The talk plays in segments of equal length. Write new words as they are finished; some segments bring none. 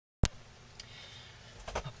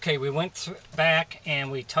Okay, we went back and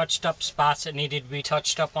we touched up spots that needed to be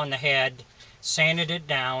touched up on the head, sanded it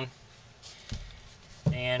down,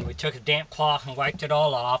 and we took a damp cloth and wiped it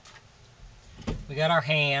all off. We got our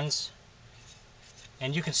hands,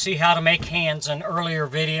 and you can see how to make hands in earlier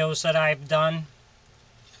videos that I've done.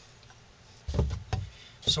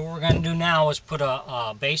 So what we're going to do now is put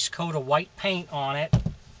a base coat of white paint on it.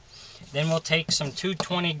 Then we'll take some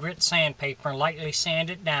 220 grit sandpaper and lightly sand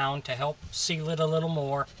it down to help seal it a little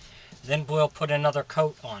more. Then we'll put another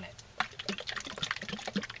coat on it.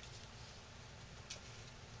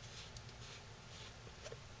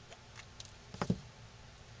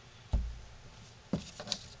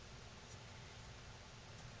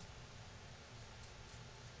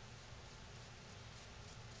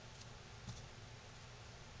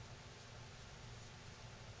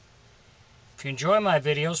 If you enjoy my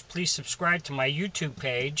videos, please subscribe to my YouTube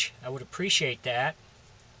page. I would appreciate that.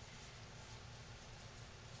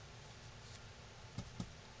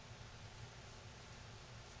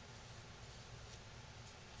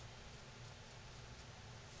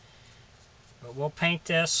 But we'll paint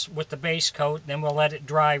this with the base coat, then we'll let it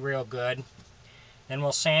dry real good. Then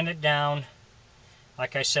we'll sand it down,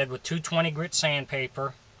 like I said, with 220 grit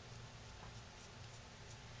sandpaper.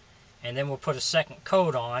 And then we'll put a second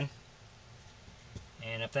coat on.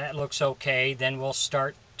 And if that looks okay, then we'll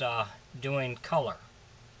start doing color.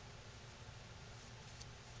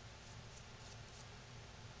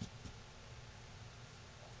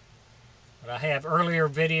 But I have earlier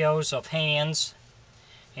videos of hands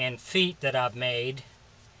and feet that I've made.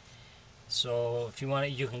 So if you want it,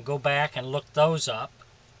 you can go back and look those up.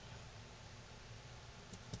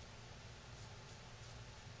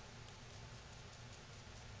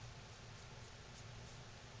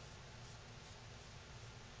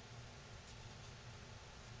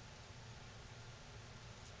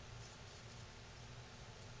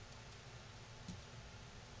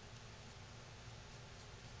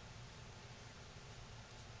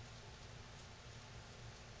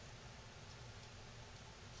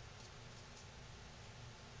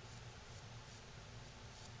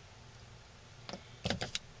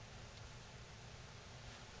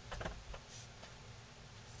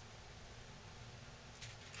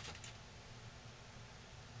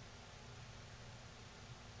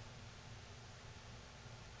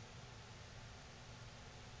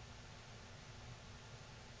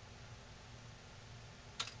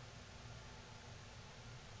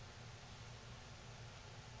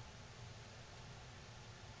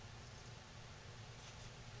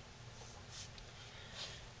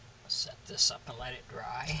 Set this up and let it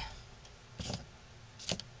dry.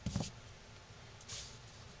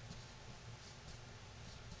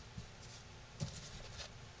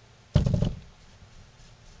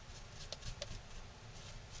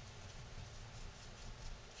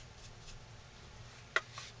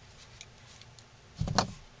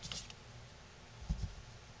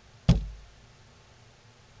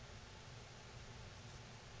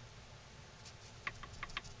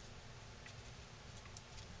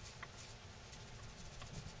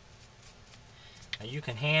 Now you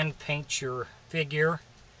can hand paint your figure,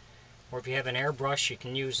 or if you have an airbrush you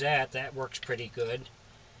can use that. That works pretty good.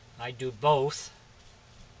 I do both.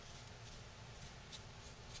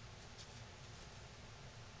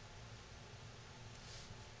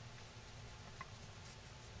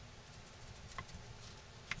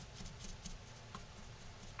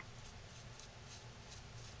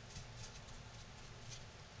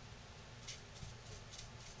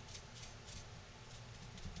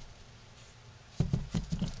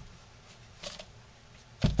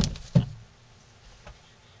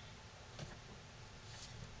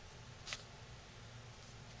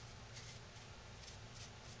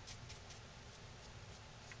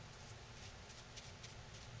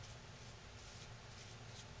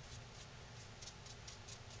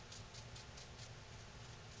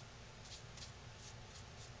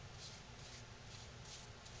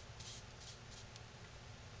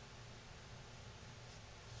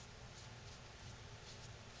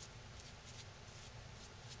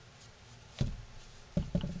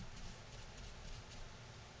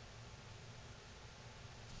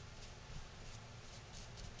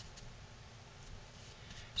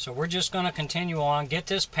 So we're just going to continue on, get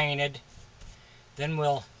this painted, then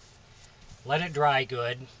we'll let it dry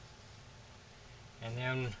good, and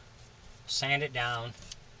then sand it down,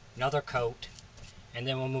 another coat, and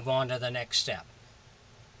then we'll move on to the next step.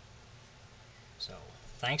 So,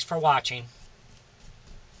 thanks for watching.